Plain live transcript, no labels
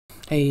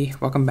Hey,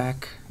 welcome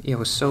back. Yeah, it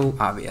was so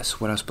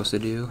obvious what I was supposed to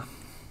do.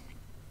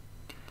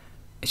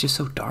 It's just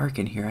so dark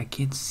in here, I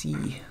can't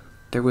see.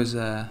 There was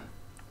a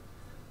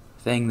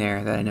thing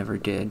there that I never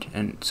did,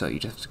 and so you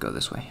just have to go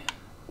this way.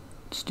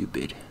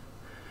 Stupid.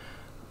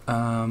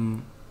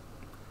 So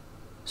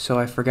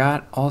I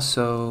forgot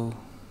also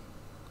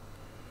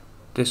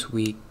this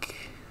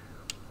week.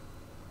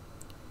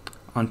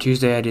 On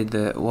Tuesday I did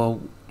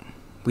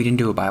we didn't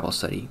do a Bible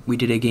study. We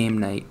did a game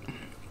night.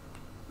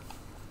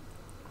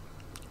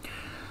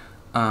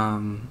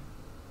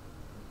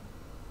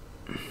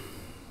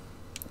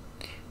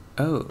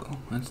 Oh,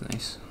 that's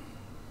nice.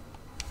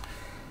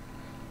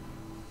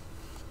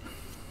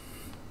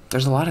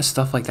 There's a lot of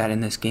stuff like that in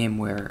this game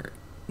where,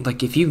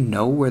 like, if you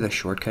know where the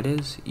shortcut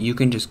is, you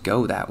can just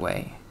go that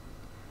way.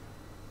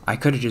 I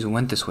could have just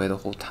went this way the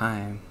whole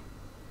time,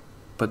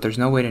 but there's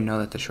no way to know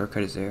that the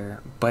shortcut is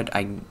there. But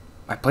I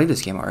played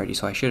this game already,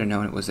 so I should have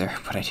known it was there,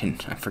 but I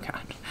didn't. I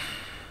forgot.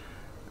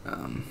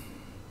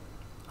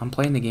 I'm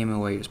playing the game the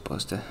way you're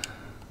supposed to.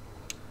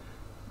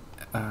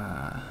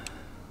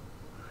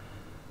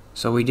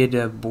 So we did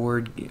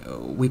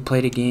we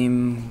played a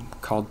game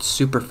called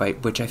Super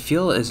Fight, which I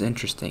feel is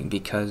interesting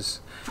because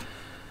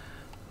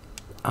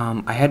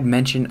I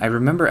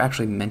remember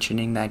actually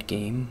mentioning that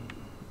game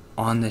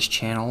on this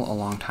channel a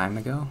long time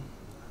ago,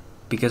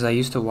 because I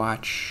used to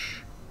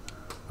watch,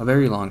 a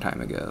very long time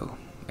ago,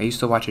 I used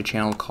to watch a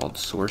channel called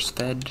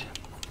SourceFed,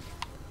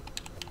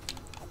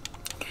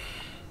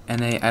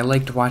 and I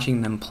liked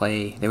watching them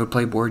play. They would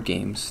play board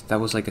games. That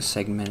was like a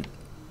segment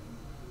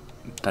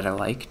that I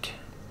liked.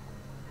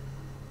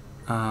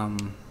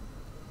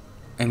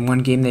 And one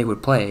game they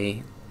would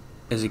play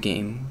is a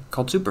game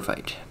called Super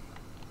Fight,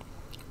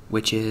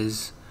 which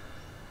is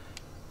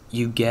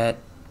you get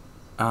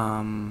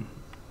what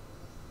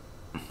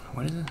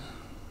is this?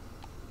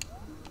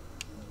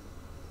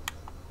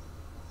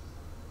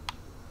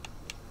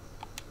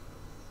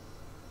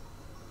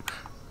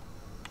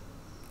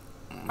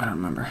 I don't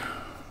remember.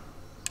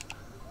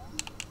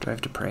 Do I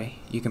have to pray?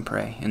 You can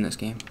pray in this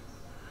game.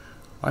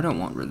 I don't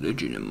want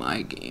religion in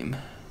my game,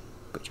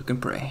 but you can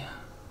pray.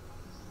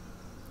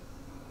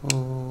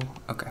 Oh,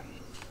 okay.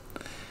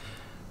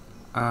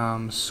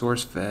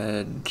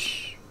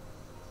 SourceFed.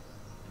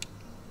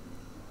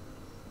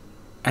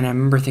 And I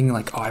remember thinking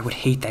like, oh, I would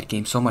hate that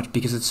game so much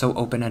because it's so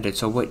open-ended.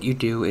 So what you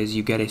do is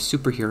you get a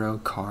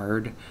superhero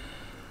card,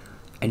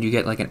 and you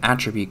get like an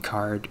attribute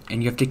card,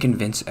 and you have to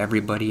convince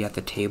everybody at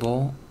the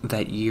table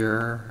that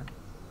your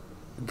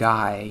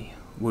guy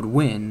would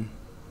win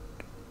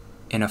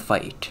in a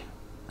fight.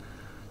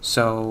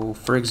 So,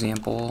 for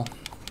example,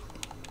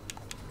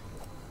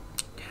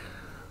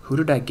 who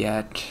did I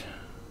get?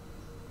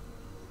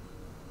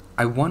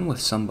 I won with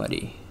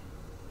somebody.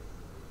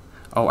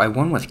 Oh, I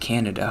won with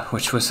Canada,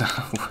 which was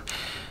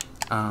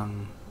I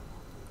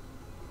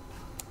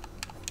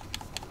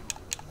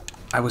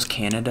was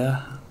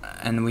Canada,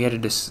 and we had to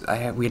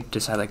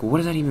decide like, what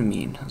does that even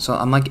mean? So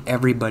I'm like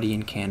everybody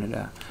in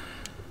Canada,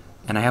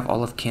 and I have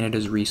all of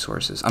Canada's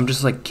resources. I'm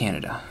just like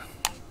Canada.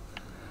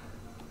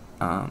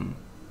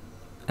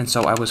 And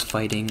so I was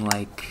fighting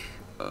like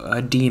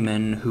a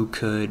demon who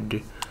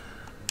could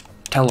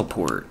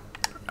teleport.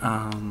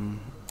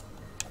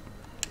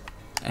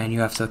 And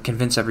you have to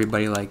convince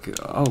everybody like,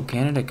 oh,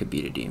 Canada could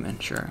beat a demon,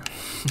 sure.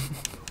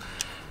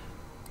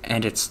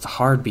 And it's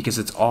hard because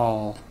it's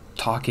all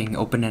talking,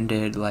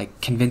 open-ended, like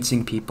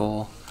convincing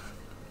people,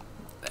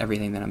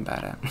 everything that I'm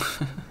bad at.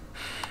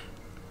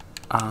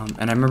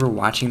 And I remember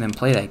watching them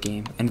play that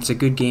game, and it's a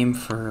good game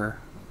for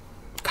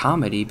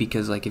comedy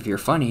because, like, if you're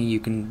funny, you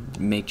can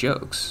make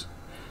jokes.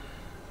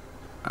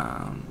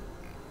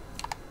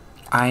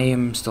 I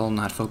am still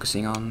not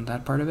focusing on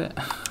that part of it.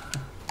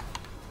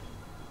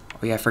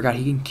 Oh yeah, I forgot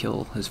he can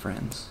kill his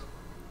friends.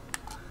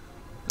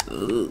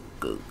 Glug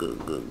glug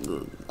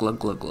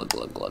glug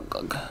glug glug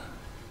glug.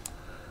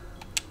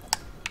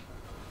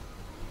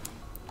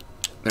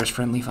 There's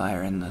friendly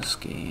fire in this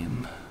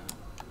game.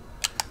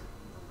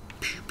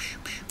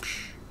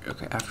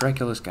 Okay, after I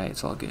kill this guy,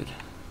 it's all good.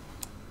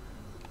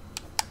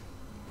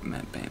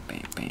 Bam, bam,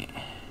 bam, bam.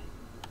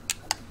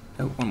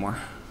 Oh, one more.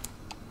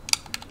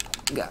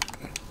 Got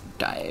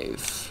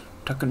dive.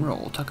 Tuck and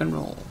roll, tuck and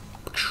roll.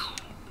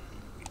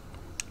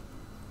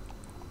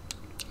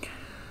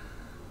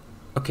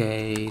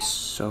 Okay,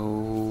 so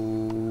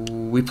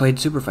we played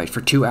Super Fight for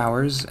 2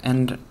 hours,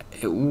 and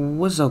it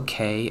was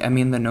okay. I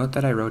mean, the note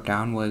that I wrote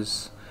down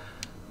was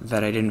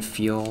that I didn't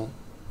feel...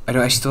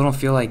 I still don't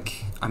feel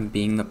like I'm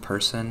being the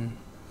person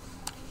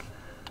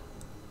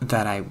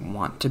that I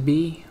want to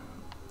be.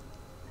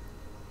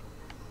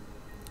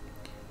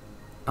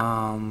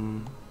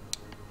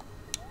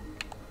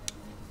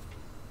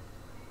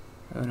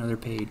 Another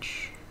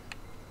page.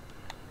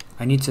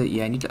 I need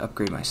to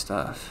upgrade my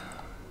stuff.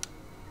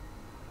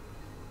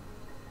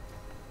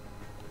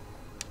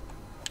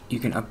 You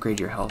can upgrade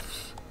your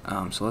health,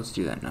 so let's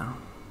do that now.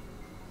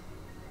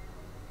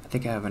 I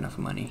think I have enough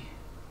money.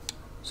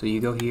 So you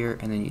go here,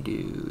 and then you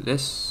do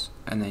this,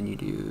 and then you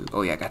do...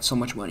 Oh yeah, I got so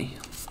much money.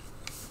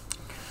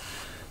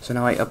 So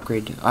now I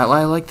upgrade.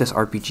 I like this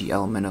RPG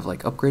element of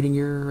like upgrading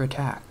your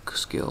attack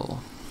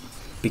skill,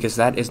 because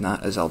that is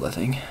not a Zelda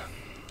thing.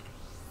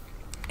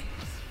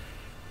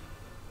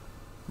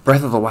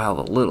 Breath of the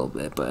Wild a little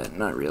bit, but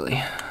not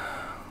really.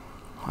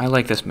 I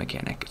like this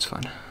mechanic. It's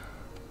fun.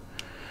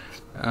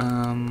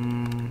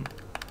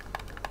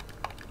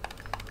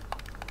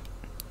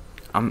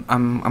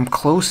 I'm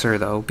closer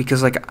though,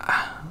 because like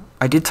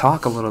I did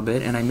talk a little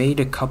bit and I made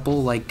a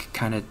couple like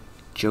kind of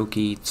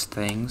jokey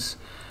things.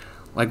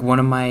 Like one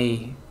of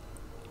my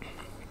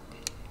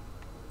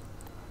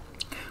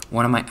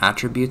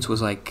attributes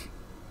was like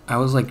I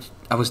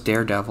was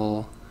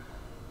Daredevil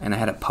and I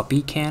had a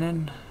puppy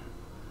cannon.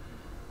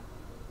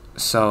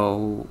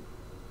 So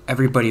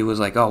everybody was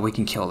like, "Oh, we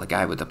can kill the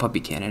guy with the puppy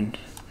cannon."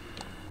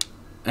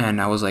 And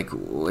I was like,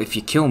 well, "If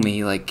you kill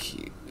me,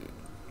 like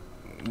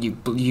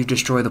you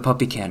destroy the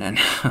puppy cannon.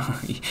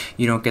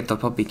 You don't get the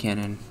puppy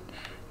cannon.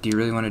 Do you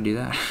really want to do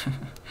that?"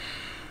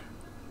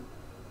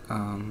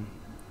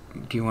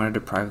 Do you want to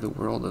deprive the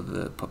world of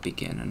the puppy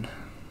cannon?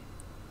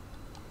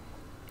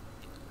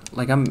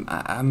 Like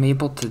I'm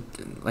able to,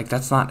 like,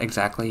 that's not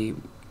exactly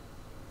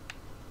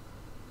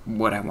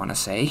what I want to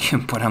say,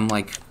 but I'm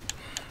like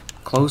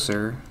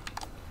closer.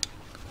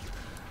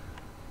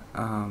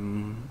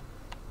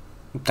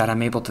 That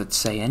I'm able to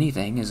say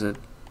anything is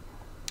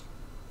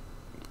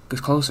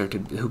closer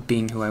to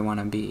being who I want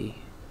to be.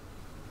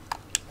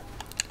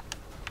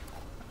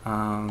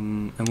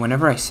 And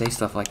whenever I say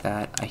stuff like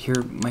that, I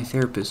hear my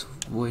therapist's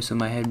voice in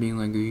my head being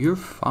like, "You're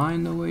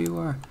fine the way you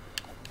are,"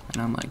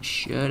 and I'm like,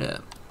 "Shut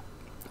up.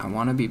 I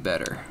want to be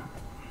better.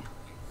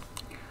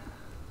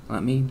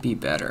 Let me be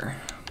better."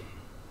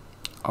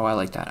 Oh, I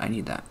like that. I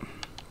need that.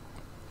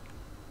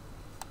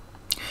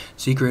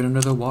 Secret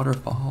under the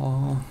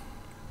waterfall.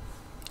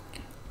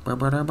 Brr,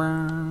 brr, brr,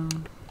 brr.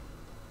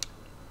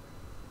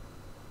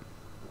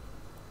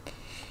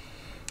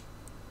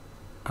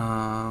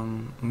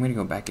 I'm gonna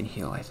go back and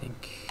heal, I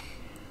think.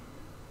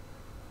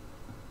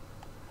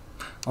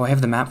 Oh, I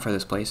have the map for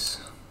this place.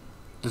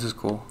 This is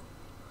cool.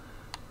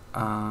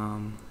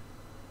 So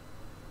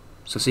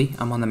see,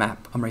 I'm on the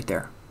map. I'm right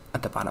there,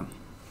 at the bottom.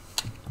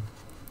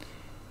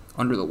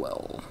 Under the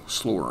well.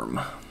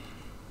 Slorm.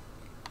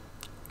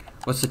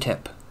 What's the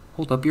tip?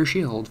 Hold up your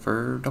shield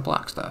for the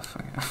block stuff.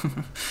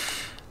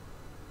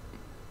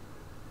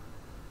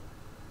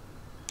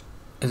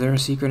 Is there a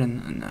secret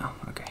in... No,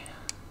 okay.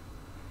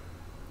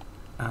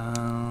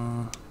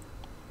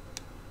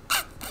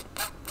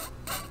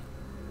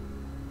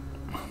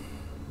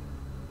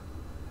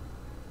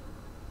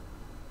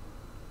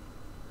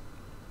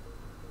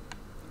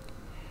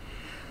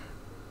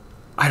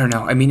 I don't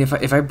know. I mean,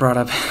 if I brought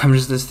up... I'm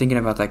just thinking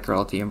about that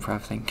girl at the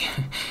improv thing.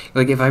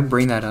 Like, if I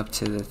bring that up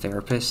to the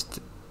therapist,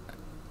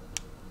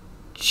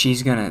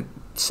 she's gonna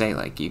say,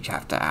 like, you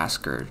have to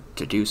ask her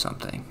to do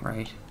something,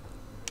 right?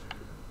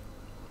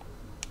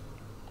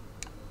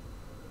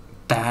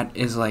 That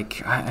is,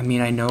 like... I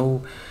mean, I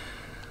know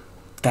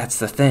that's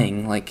the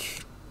thing.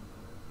 Like...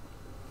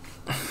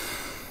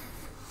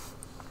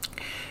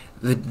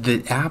 The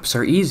apps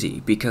are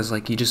easy because,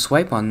 like, you just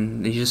swipe,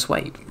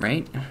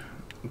 right?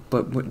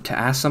 But to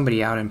ask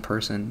somebody out in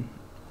person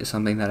is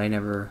something that I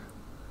never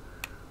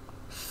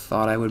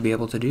thought I would be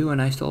able to do,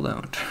 and I still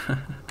don't.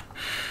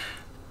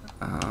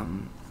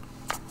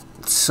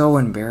 It's so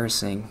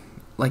embarrassing.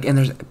 Like, and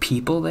there's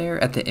people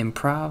there at the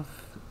improv,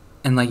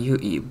 and like,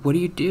 you what do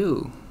you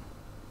do?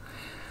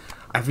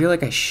 I feel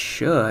like I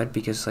should,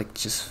 because like,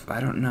 just,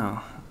 I don't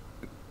know.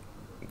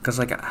 Because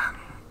like,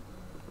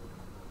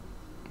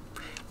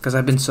 because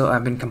I've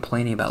been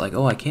complaining about like,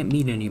 oh, I can't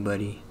meet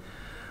anybody.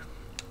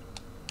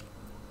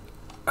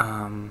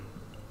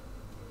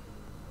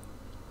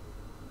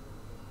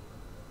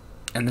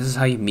 And this is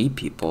how you meet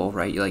people,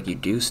 right? You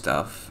do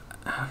stuff,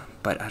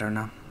 but I don't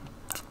know.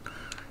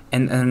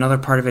 And another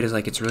part of it is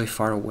like, it's really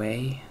far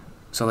away.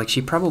 So like,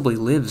 she probably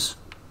lives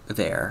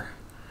there.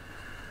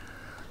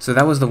 So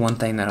that was the one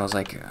thing that I was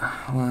like,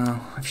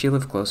 well, if she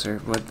lived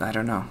closer, but I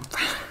don't know.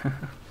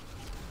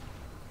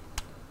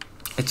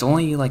 It's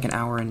only like an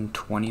hour and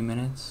 20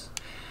 minutes.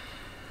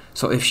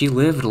 So if she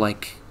lived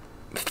like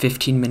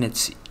 15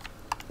 minutes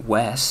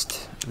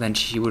west, then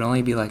she would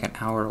only be like an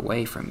hour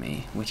away from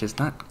me, which is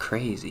not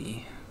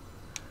crazy.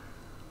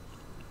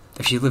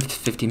 If she lived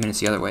 15 minutes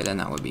the other way, then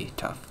that would be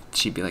tough.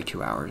 She'd be like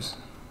 2 hours,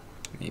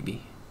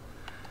 maybe.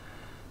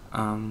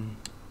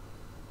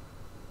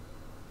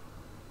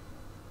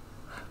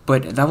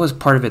 But that was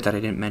part of it that I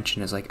didn't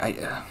mention, is like,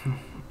 I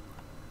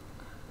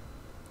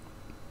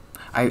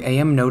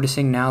am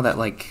noticing now that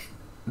like,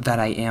 that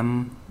I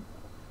am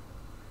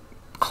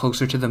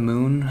closer to the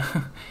moon.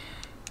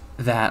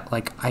 That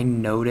like,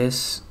 I'm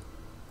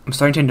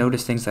starting to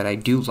notice things that I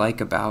do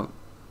like about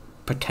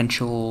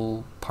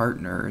potential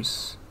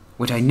partners,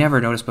 which I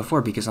never noticed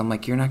before, because I'm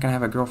like, you're not gonna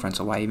have a girlfriend,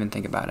 so why even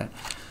think about it?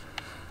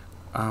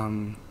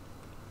 When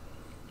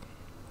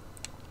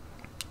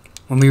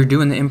we were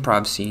doing the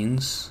improv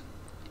scenes,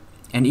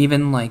 and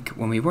even like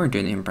when we weren't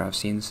doing the improv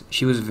scenes,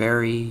 she was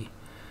very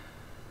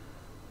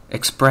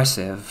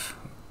expressive,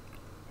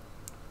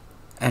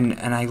 and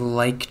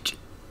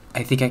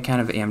I think I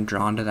kind of am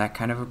drawn to that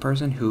kind of a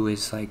person who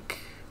is like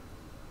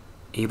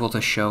able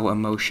to show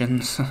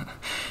emotions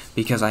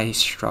because I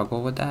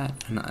struggle with that.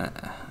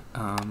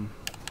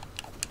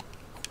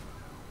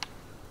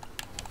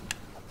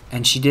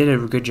 And she did a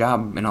good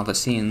job in all the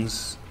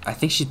scenes. I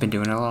think she's been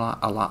doing it a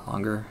lot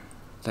longer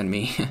than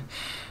me.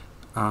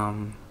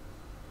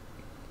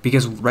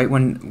 Because right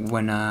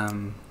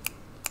when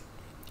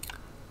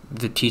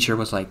the teacher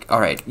was like, all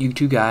right, you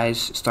two guys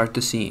start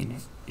the scene,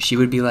 she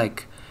would be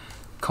like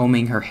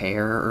combing her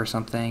hair or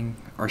something,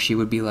 or she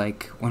would be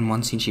like, when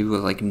one scene she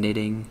was like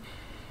knitting,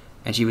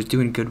 and she was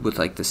doing good with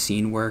like the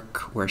scene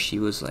work where she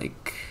was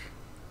like,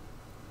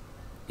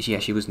 yeah,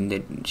 she was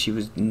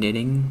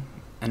knitting,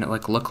 and it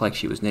like looked like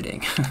she was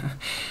knitting.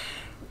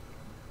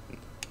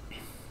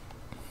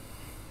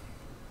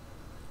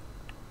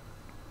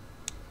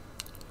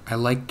 I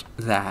liked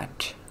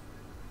that.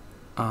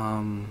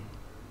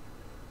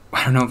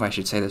 I don't know if I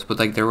should say this, but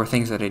like there were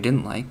things that I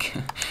didn't like.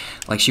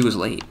 Like she was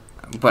late,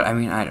 but I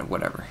mean,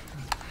 whatever.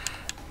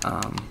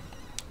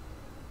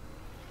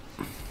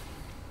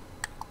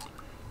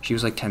 She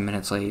was like 10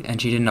 minutes late,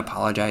 and she didn't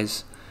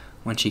apologize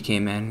when she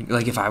came in.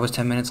 Like if I was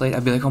 10 minutes late,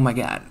 I'd be like, "Oh my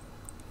god,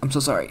 I'm so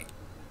sorry.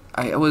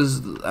 I was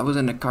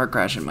in a car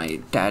crash and my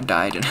dad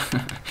died." And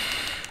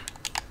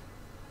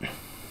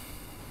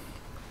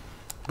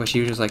but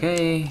she was just like,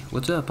 "Hey,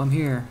 what's up? I'm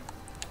here."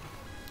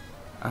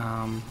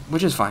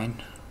 Which is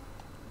fine.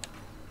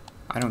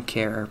 I don't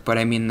care, but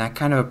I mean that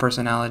kind of a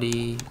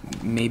personality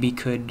maybe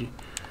could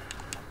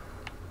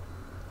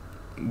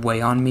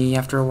weigh on me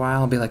after a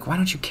while. I'll be like, why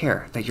don't you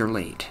care that you're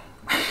late?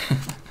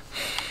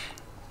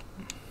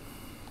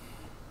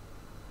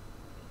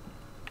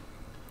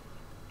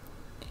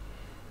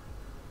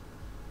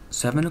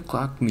 7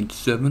 o'clock means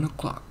 7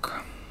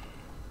 o'clock.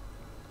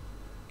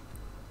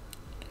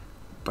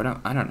 But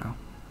I don't know.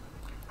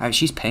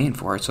 She's paying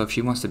for it, so if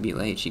she wants to be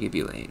late, she could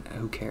be late.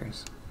 Who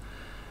cares?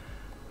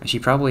 And she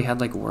probably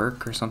had like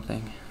work or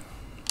something.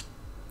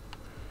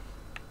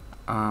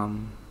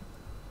 And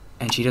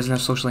she doesn't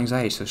have social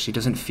anxiety, so she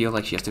doesn't feel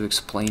like she has to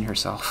explain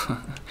herself.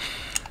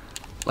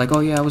 Like, oh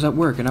yeah, I was at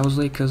work and I was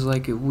late because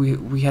like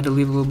we had to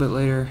leave a little bit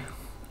later.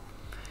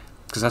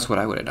 Because that's what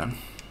I would have done.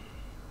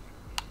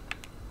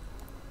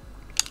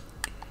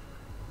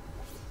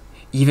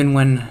 Even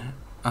when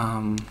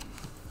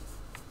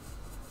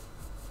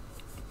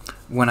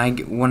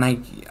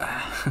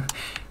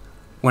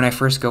I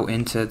first go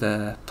into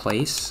the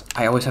place,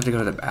 I always have to go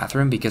to the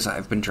bathroom because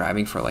I've been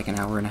driving for like an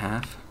hour and a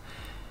half,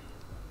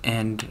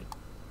 and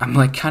I'm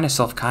like kind of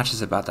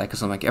self-conscious about that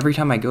because I'm like, every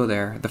time I go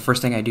there, the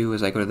first thing I do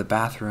is I go to the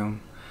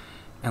bathroom,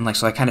 and like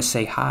so I kind of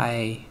say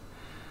hi,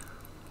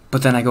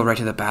 but then I go right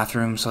to the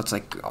bathroom, so it's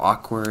like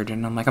awkward,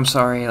 and I'm like, I'm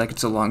sorry, like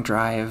it's a long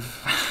drive.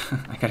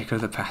 I gotta go to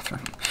the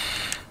bathroom.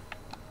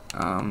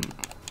 I'm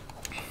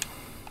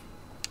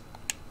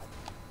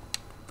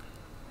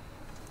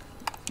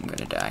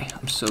gonna die.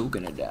 I'm so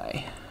gonna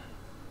die.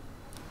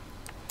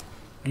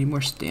 I need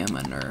more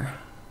stamina.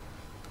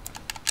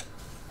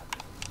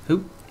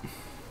 Hoop.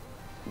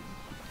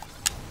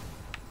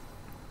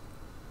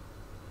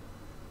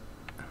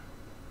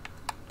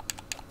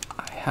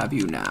 I have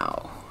you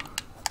now.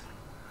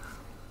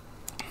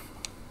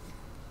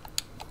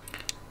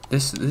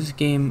 This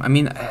game, I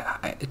mean,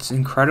 it's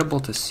incredible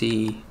to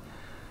see,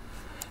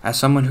 as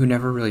someone who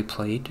never really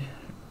played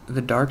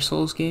the Dark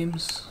Souls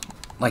games,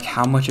 like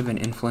how much of an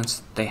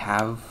influence they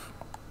have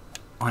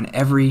on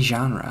every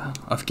genre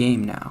of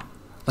game now.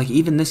 Like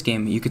even this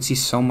game, you could see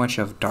so much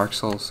of Dark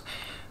Souls.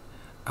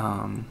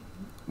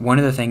 One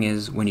of the thing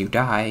is when you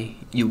die,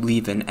 you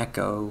leave an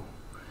echo,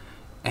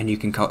 and you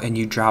can and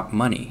you drop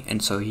money,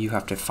 and so you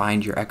have to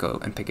find your echo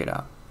and pick it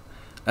up.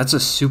 That's a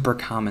super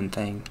common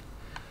thing.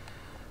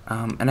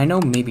 And I know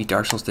maybe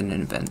Dark Souls didn't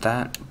invent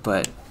that,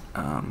 but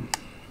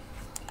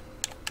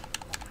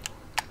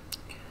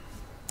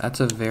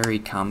that's a very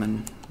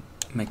common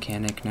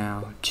mechanic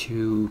now,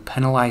 to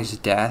penalize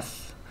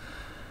death,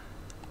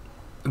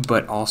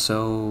 but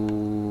also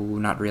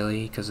not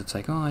really, because it's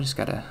like, oh, I just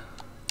gotta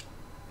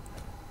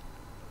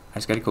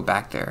go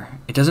back there.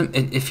 It doesn't,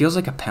 it feels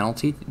like a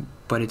penalty,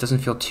 but it doesn't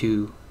feel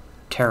too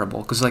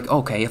terrible, because like,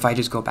 okay, if I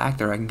just go back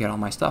there, I can get all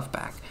my stuff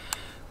back.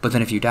 But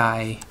then if you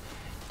die,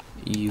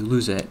 you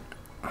lose it.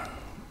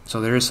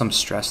 So there is some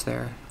stress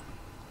there,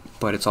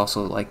 but it's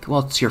also like,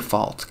 well, it's your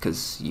fault,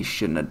 because you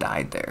shouldn't have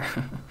died there.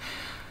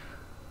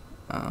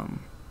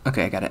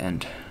 Okay, I gotta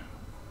end.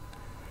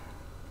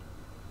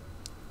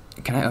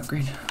 Can I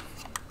upgrade?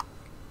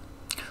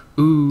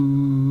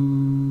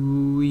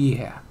 Ooh,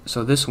 yeah.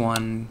 So this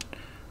one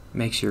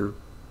makes your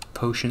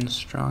potion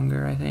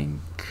stronger, I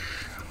think.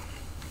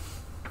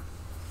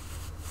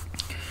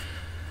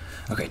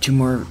 Okay, 2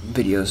 more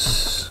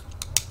videos.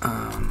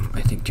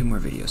 I think 2 more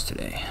videos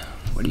today.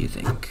 What do you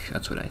think?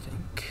 That's what I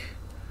think.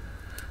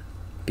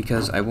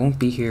 Because I won't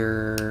be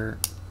here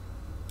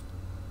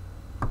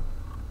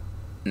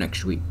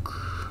next week.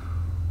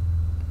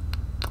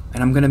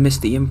 And I'm gonna miss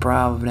the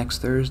improv next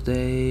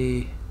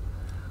Thursday.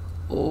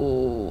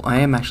 Oh, I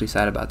am actually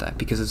sad about that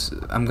because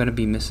I'm gonna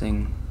be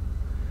missing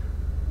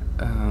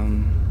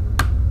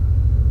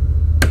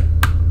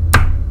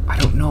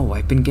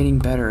I've been getting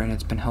better, and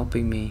it's been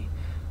helping me,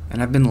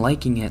 and I've been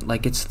liking it.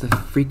 Like, it's the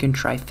freaking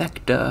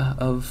trifecta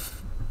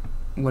of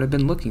what I've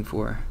been looking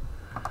for.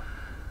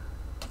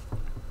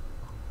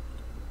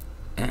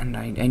 And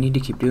I need to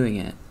keep doing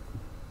it.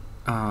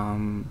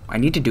 I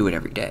need to do it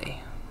every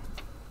day,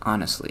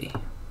 honestly.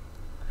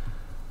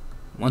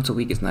 Once a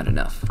week is not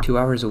enough. 2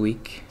 hours a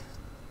week.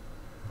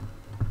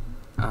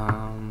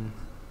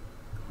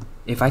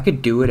 If I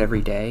could do it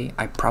every day,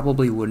 I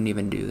probably wouldn't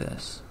even do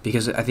this,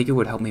 because I think it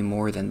would help me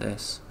more than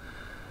this.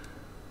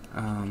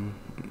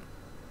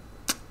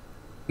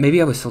 Maybe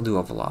I would still do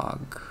a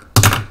vlog,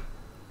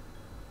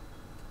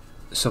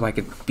 so I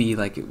could be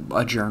like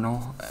a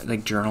journal,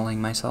 like journaling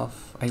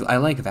myself. I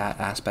like that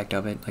aspect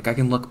of it. Like, I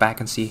can look back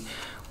and see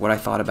what I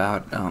thought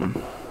about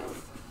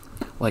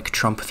like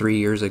Trump 3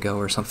 years ago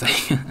or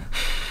something.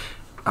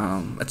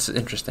 It's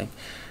interesting.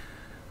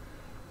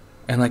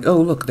 And like,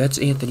 oh look, that's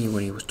Anthony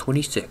when he was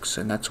 26,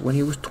 and that's when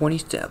he was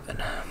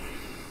 27.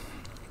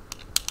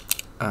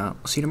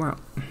 See you tomorrow.